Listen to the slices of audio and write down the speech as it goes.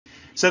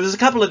So there's a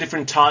couple of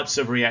different types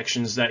of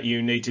reactions that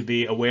you need to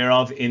be aware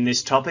of in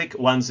this topic,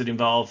 ones that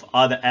involve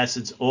either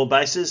acids or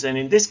bases, and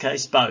in this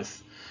case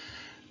both.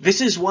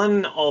 This is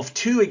one of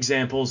two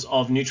examples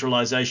of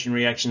neutralization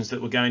reactions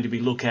that we're going to be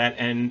looking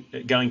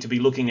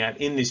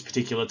at in this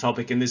particular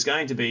topic, and there's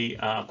going to be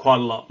quite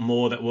a lot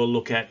more that we'll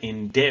look at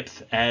in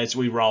depth as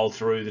we roll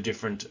through the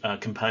different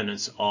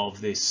components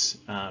of this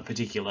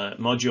particular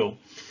module.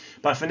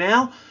 But for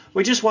now,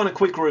 we just want a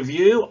quick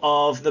review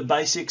of the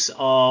basics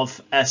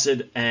of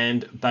acid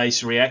and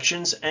base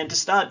reactions, and to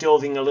start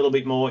delving a little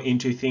bit more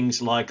into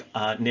things like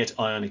net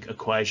ionic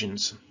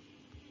equations.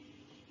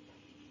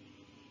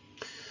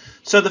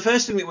 So the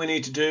first thing that we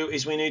need to do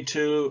is we need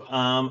to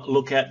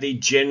look at the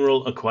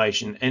general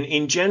equation. And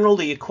in general,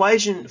 the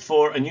equation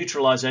for a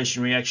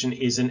neutralization reaction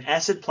is an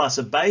acid plus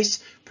a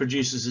base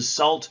produces a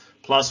salt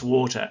plus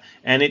water.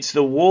 And it's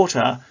the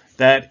water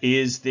that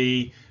is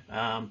the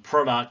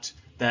product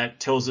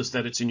that tells us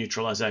that it's a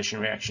neutralization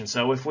reaction.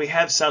 So if we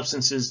have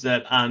substances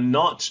that are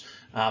not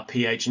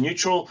pH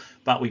neutral,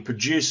 but we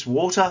produce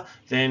water,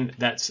 then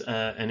that's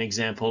an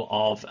example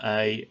of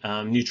a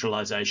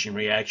neutralization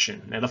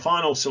reaction. Now, the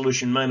final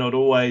solution may not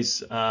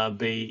always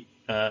be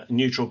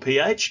neutral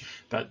pH,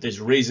 but there's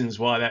reasons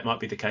why that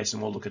might be the case,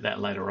 and we'll look at that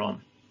later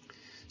on.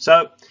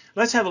 So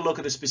let's have a look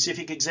at a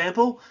specific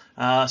example,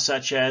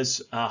 such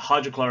as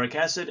hydrochloric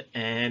acid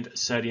and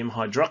sodium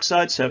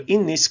hydroxide. So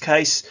in this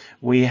case,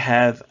 we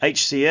have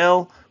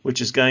HCl, which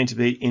is going to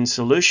be in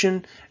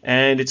solution,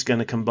 and it's going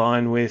to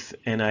combine with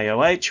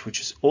NaOH,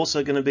 which is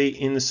also going to be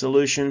in the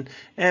solution,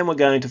 and we're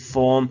going to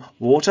form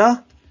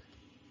water,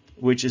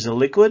 which is a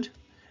liquid,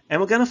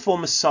 and we're going to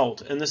form a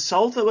salt. And the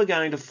salt that we're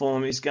going to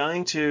form is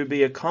going to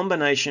be a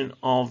combination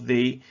of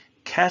the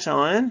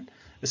cation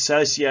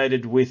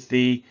associated with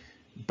the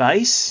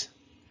base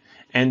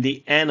and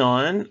the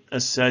anion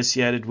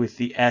associated with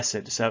the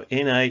acid. So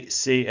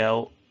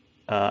NaCl,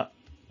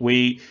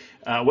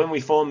 when we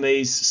form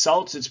these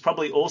salts, it's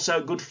probably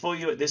also good for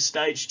you at this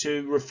stage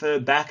to refer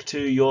back to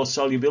your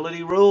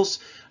solubility rules.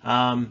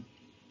 And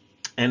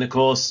of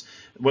course,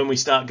 when we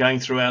start going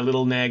through our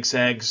little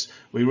nag-sags,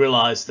 we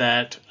realize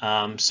that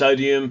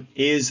sodium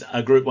is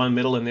a group 1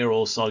 metal and they're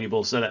all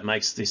soluble. So that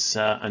makes this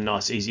a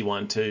nice easy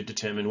one to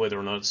determine whether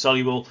or not it's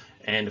soluble.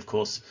 And of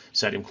course,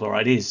 sodium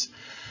chloride is.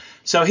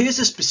 So here's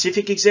a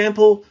specific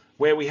example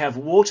where we have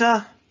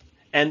water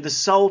and the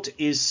salt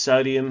is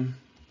sodium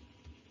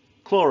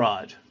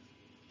chloride.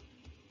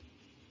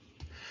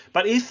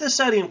 But if the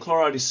sodium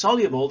chloride is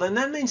soluble, then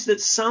that means that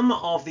some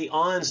of the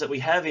ions that we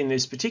have in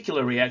this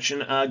particular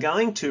reaction are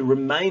going to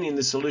remain in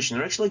the solution.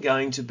 They're actually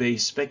going to be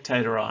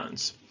spectator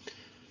ions.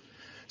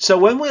 So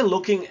when we're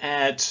looking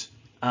at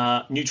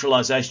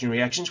neutralization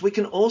reactions, we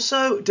can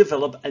also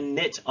develop a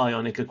net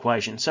ionic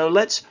equation. So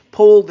let's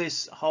pull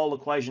this whole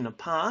equation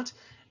apart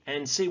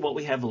and see what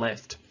we have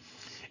left.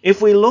 If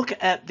we look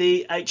at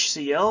the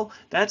HCl,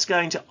 that's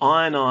going to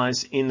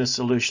ionize in the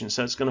solution.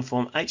 So it's going to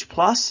form H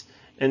plus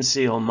and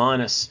Cl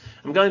minus.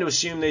 I'm going to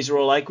assume these are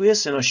all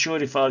aqueous, and I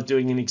should, if I was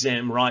doing an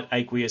exam, write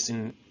aqueous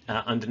in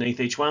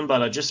underneath each one,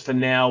 but I just for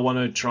now want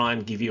to try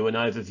and give you an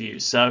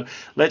overview. So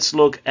let's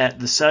look at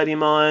the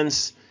sodium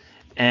ions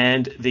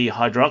and the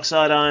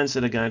hydroxide ions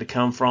that are going to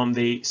come from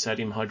the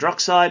sodium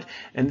hydroxide.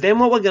 And then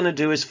what we're going to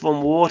do is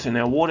form water.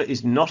 Now, water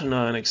is not an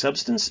ionic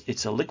substance,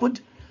 it's a liquid,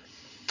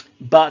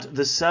 but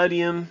the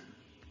sodium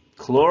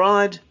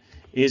chloride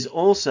is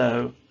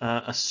also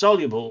a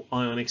soluble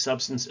ionic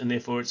substance, and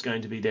therefore it's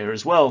going to be there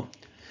as well.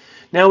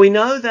 Now, we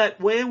know that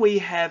where we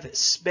have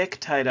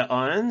spectator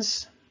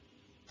ions,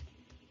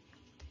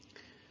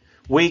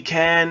 we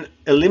can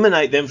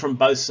eliminate them from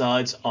both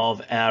sides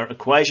of our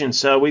equation.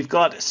 So we've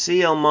got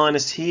Cl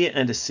minus here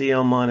and a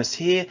Cl minus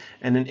here,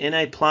 and an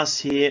Na plus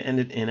here and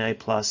an Na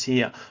plus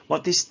here.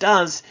 What this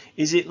does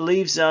is it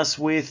leaves us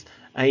with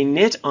a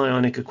net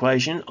ionic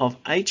equation of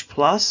H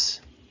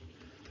plus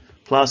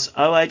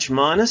OH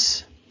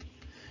minus,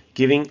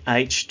 giving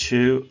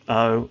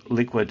H2O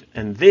liquid.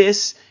 And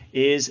this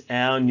is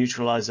our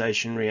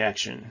neutralization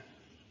reaction.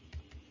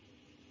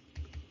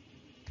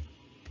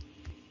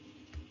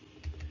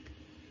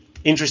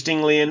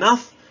 Interestingly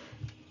enough,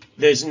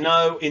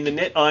 in the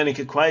net ionic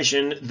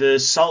equation, the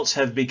salts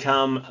have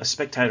become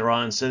spectator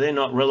ions, so they're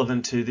not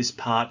relevant to this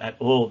part at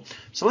all.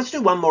 So let's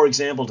do one more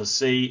example to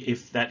see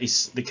if that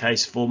is the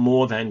case for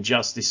more than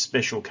just this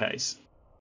special case.